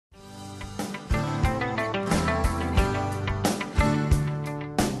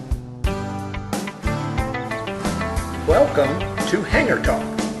Welcome to Hangar Talk,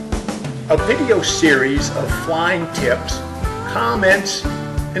 a video series of flying tips, comments,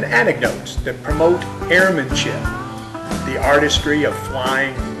 and anecdotes that promote airmanship, the artistry of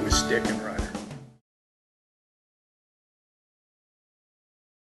flying with stick and rudder.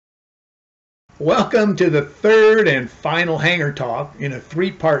 Welcome to the third and final Hangar Talk in a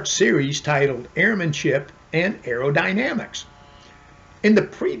three-part series titled Airmanship and Aerodynamics. In the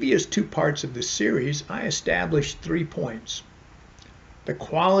previous two parts of the series, I established 3 points. The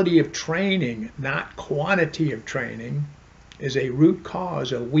quality of training, not quantity of training, is a root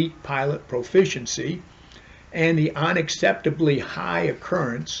cause of weak pilot proficiency and the unacceptably high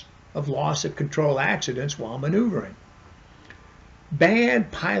occurrence of loss of control accidents while maneuvering.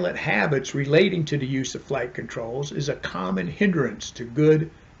 Bad pilot habits relating to the use of flight controls is a common hindrance to good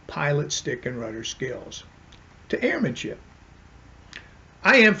pilot stick and rudder skills, to airmanship.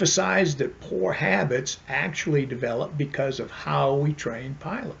 I emphasize that poor habits actually develop because of how we train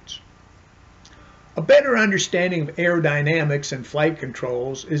pilots. A better understanding of aerodynamics and flight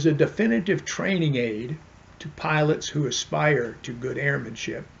controls is a definitive training aid to pilots who aspire to good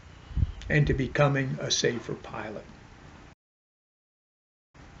airmanship and to becoming a safer pilot.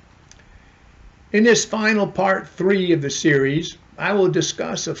 In this final part 3 of the series, I will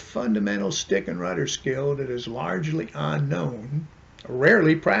discuss a fundamental stick and rudder skill that is largely unknown,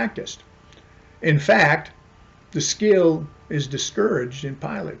 rarely practiced. In fact, the skill is discouraged in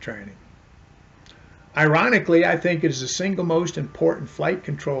pilot training. Ironically, I think it is the single most important flight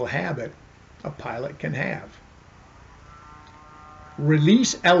control habit a pilot can have.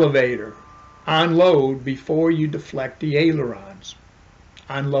 Release elevator. Unload before you deflect the ailerons.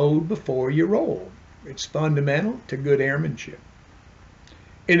 Unload before you roll. It's fundamental to good airmanship.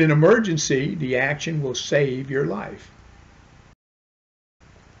 In an emergency, the action will save your life.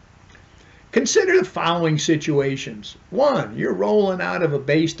 Consider the following situations. 1, you're rolling out of a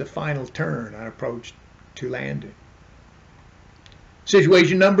base to final turn on approach to landing.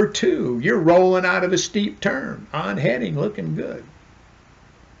 Situation number 2, you're rolling out of a steep turn on heading, looking good.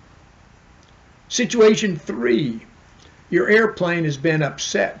 Situation 3, your airplane has been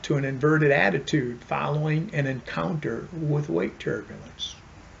upset to an inverted attitude following an encounter with weight turbulence.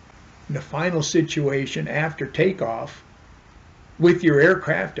 In the final situation after takeoff, with your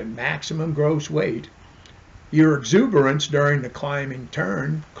aircraft at maximum gross weight, your exuberance during the climbing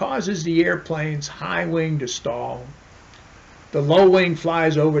turn causes the airplane's high wing to stall. The low wing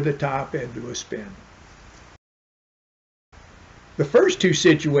flies over the top into a spin. The first 2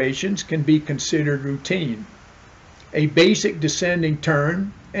 situations can be considered routine. A basic descending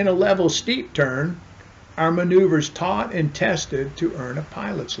turn and a level steep turn are maneuvers taught and tested to earn a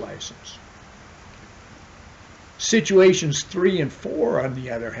pilot's license. Situations 3 and 4, on the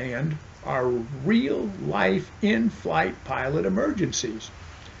other hand, are real-life in-flight pilot emergencies.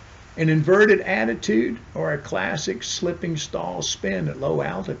 An inverted attitude or a classic slipping stall spin at low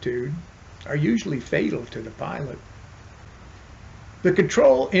altitude are usually fatal to the pilot. The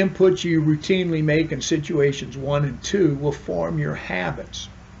control inputs you routinely make in situations 1 and 2 will form your habits.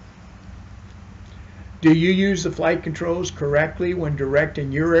 Do you use the flight controls correctly when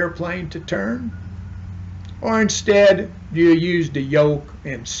directing your airplane to turn? Or instead, do you use the yoke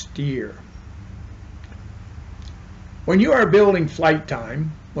and steer? When you are building flight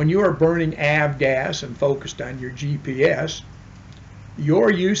time, when you are burning avgas and focused on your GPS,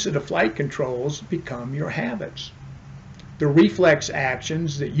 your use of the flight controls become your habits, the reflex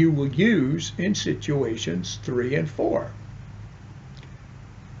actions that you will use in situations 3 and 4.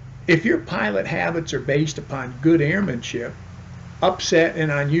 If your pilot habits are based upon good airmanship, upset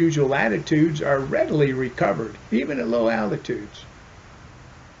and unusual attitudes are readily recovered, even at low altitudes.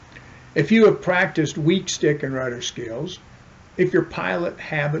 If you have practiced weak stick and rudder skills, if your pilot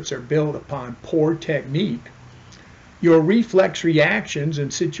habits are built upon poor technique, your reflex reactions in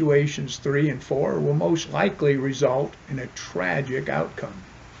situations 3 and 4 will most likely result in a tragic outcome.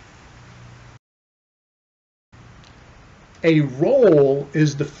 A roll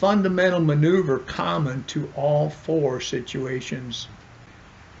is the fundamental maneuver common to all 4 situations.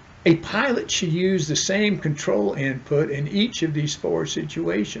 A pilot should use the same control input in each of these 4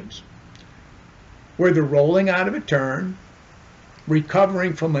 situations. Whether rolling out of a turn,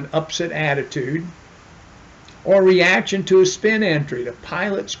 recovering from an upset attitude, or reaction to a spin entry, the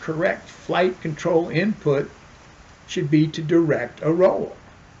pilot's correct flight control input should be to direct a roll.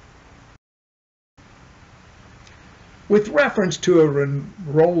 With reference to a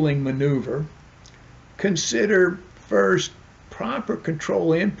rolling maneuver, consider first, proper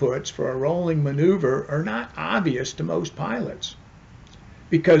control inputs for a rolling maneuver are not obvious to most pilots.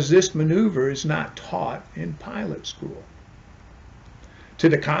 because this maneuver is not taught in pilot school. To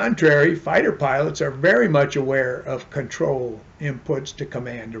the contrary, fighter pilots are very much aware of control inputs to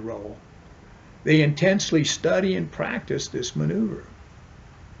command a roll. They intensely study and practice this maneuver.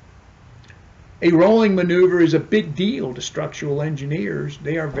 A rolling maneuver is a big deal to structural engineers.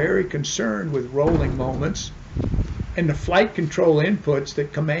 They are very concerned with rolling moments and the flight control inputs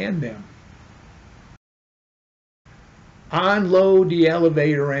that command them. Unload the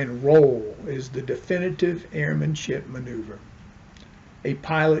elevator and roll is the definitive airmanship maneuver. A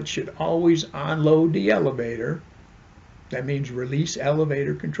pilot should always unload the elevator, that means release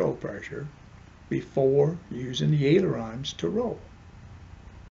elevator control pressure, before using the ailerons to roll.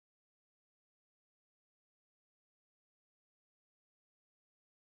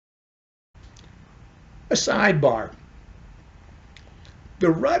 A sidebar. The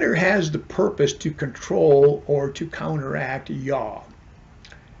rudder has the purpose to control or to counteract yaw.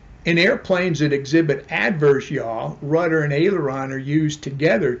 In airplanes that exhibit adverse yaw, rudder and aileron are used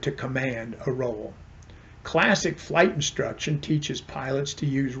together to command a roll. Classic flight instruction teaches pilots to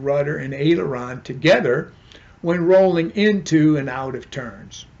use rudder and aileron together when rolling into and out of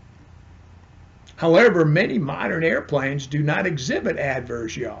turns. However, many modern airplanes do not exhibit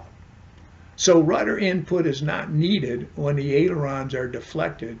adverse yaw, so rudder input is not needed when the ailerons are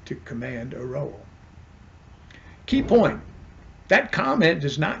deflected to command a roll. Key point, that comment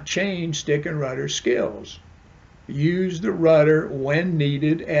does not change stick and rudder skills. Use the rudder when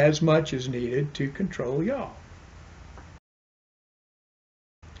needed, as much as needed, to control yaw.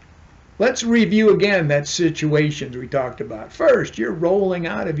 Let's review again that situations we talked about. First, you're rolling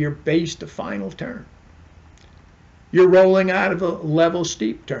out of your base to final turn. You're rolling out of a level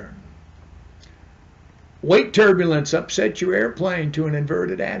steep turn. Weight turbulence upsets your airplane to an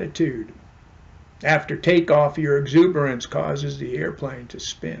inverted attitude. After takeoff, your exuberance causes the airplane to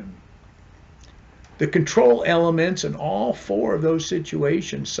spin. The control elements in all four of those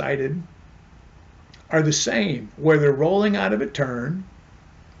situations cited are the same, whether rolling out of a turn,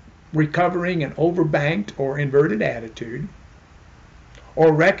 recovering an overbanked or inverted attitude,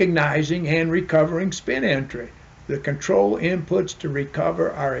 or recognizing and recovering spin entry. The control inputs to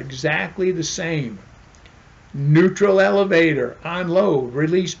recover are exactly the same. Neutral elevator, unload,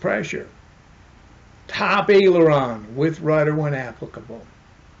 release pressure. Top aileron with rudder when applicable.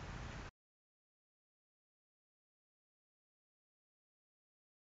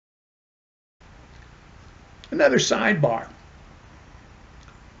 Another sidebar.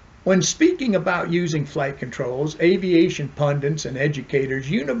 When speaking about using flight controls, aviation pundits and educators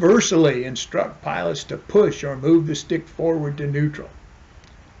universally instruct pilots to push or move the stick forward to neutral.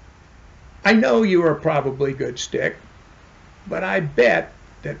 I know you are probably good stick, but I bet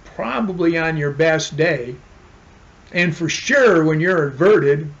that probably on your best day, and for sure when you're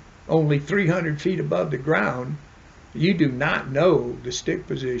inverted only 300 feet above the ground, you do not know the stick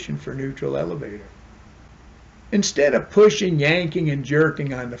position for neutral elevator. Instead of pushing, yanking, and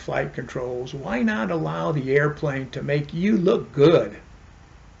jerking on the flight controls, why not allow the airplane to make you look good?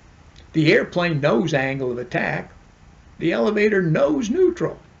 The airplane knows angle of attack. The elevator knows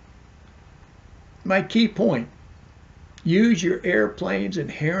neutral. My key point, use your airplane's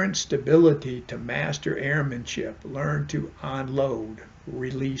inherent stability to master airmanship. Learn to unload,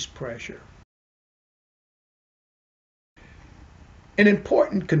 release pressure. An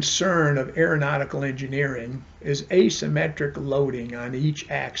important concern of aeronautical engineering is asymmetric loading on each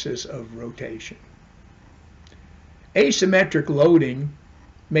axis of rotation. Asymmetric loading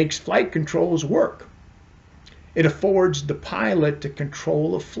makes flight controls work. It affords the pilot to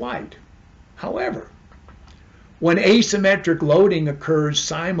control a flight. However, when asymmetric loading occurs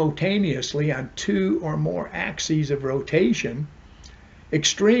simultaneously on two or more axes of rotation,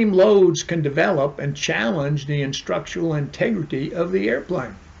 extreme loads can develop and challenge the structural integrity of the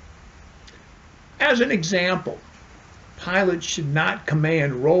airplane. As an example, pilots should not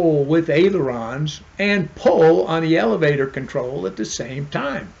command roll with ailerons and pull on the elevator control at the same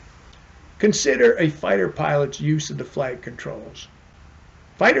time. Consider a fighter pilot's use of the flight controls.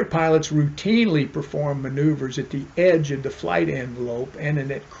 Fighter pilots routinely perform maneuvers at the edge of the flight envelope and at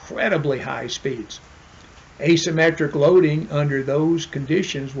incredibly high speeds. Asymmetric loading under those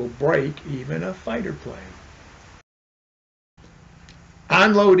conditions will break even a fighter plane.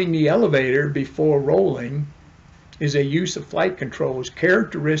 Unloading the elevator before rolling is a use of flight controls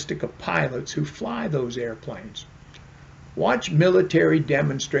characteristic of pilots who fly those airplanes. Watch military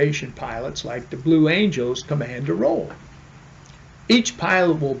demonstration pilots like the Blue Angels command a roll. Each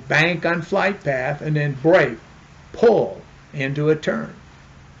pilot will bank on flight path and then brake, pull into a turn.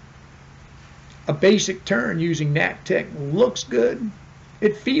 A basic turn using NAC tech looks good,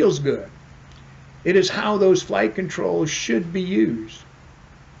 It feels good. It is how those flight controls should be used.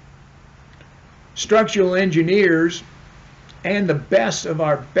 Structural engineers and the best of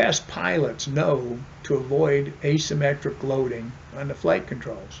our best pilots know to avoid asymmetric loading on the flight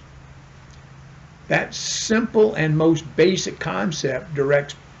controls. That simple and most basic concept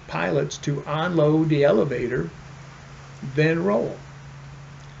directs pilots to unload the elevator, then roll.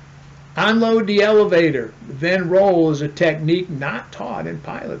 Unload the elevator, then roll is a technique not taught in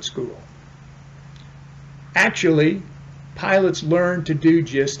pilot school. Actually, pilots learn to do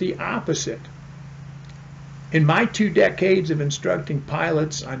just the opposite. In my 2 decades of instructing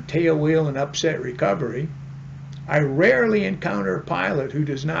pilots on tailwheel and upset recovery, I rarely encounter a pilot who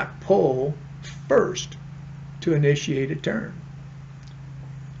does not pull first to initiate a turn.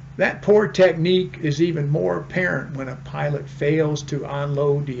 That poor technique is even more apparent when a pilot fails to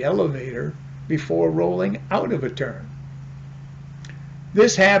unload the elevator before rolling out of a turn.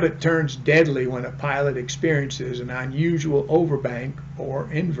 This habit turns deadly when a pilot experiences an unusual overbank or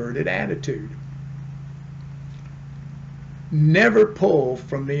inverted attitude. Never pull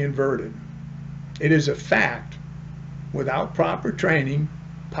from the inverted. It is a fact. Without proper training,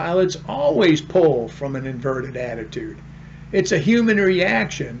 pilots always pull from an inverted attitude. It's a human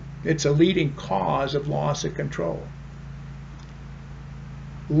reaction. It's a leading cause of loss of control.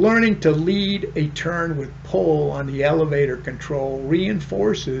 Learning to lead a turn with pull on the elevator control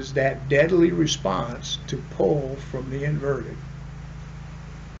reinforces that deadly response to pull from the inverted.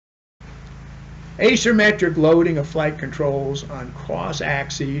 Asymmetric loading of flight controls on cross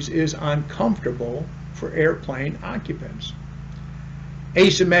axes is uncomfortable for airplane occupants.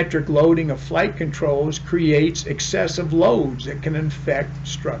 Asymmetric loading of flight controls creates excessive loads that can affect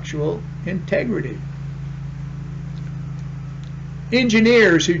structural integrity.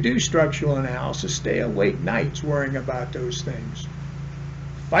 Engineers who do structural analysis stay awake nights worrying about those things.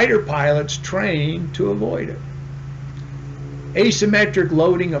 Fighter pilots train to avoid it. Asymmetric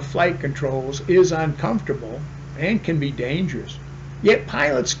loading of flight controls is uncomfortable and can be dangerous. Yet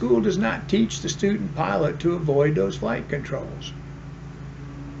pilot school does not teach the student pilot to avoid those flight controls.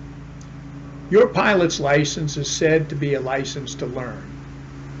 Your pilot's license is said to be a license to learn.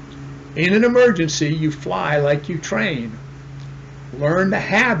 In an emergency, you fly like you train. Learn the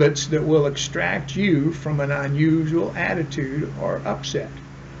habits that will extract you from an unusual attitude or upset.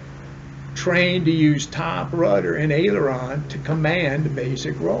 Train to use top, rudder, and aileron to command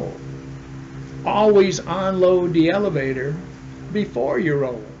basic roll. Always unload the elevator before you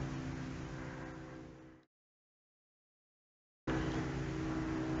roll.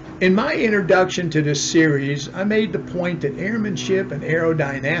 In my introduction to this series, I made the point that airmanship and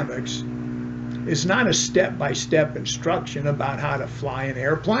aerodynamics is not a step-by-step instruction about how to fly an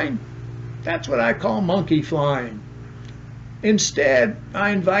airplane. That's what I call monkey flying. Instead, I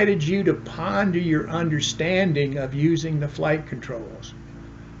invited you to ponder your understanding of using the flight controls.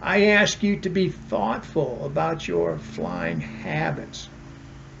 I ask you to be thoughtful about your flying habits.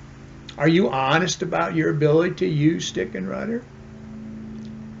 Are you honest about your ability to use stick and rudder?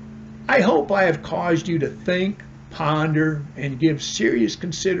 I hope I have caused you to think, ponder, and give serious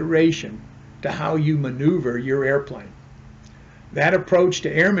consideration to how you maneuver your airplane. That approach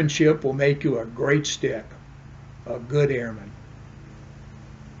to airmanship will make you a great stick, a good airman.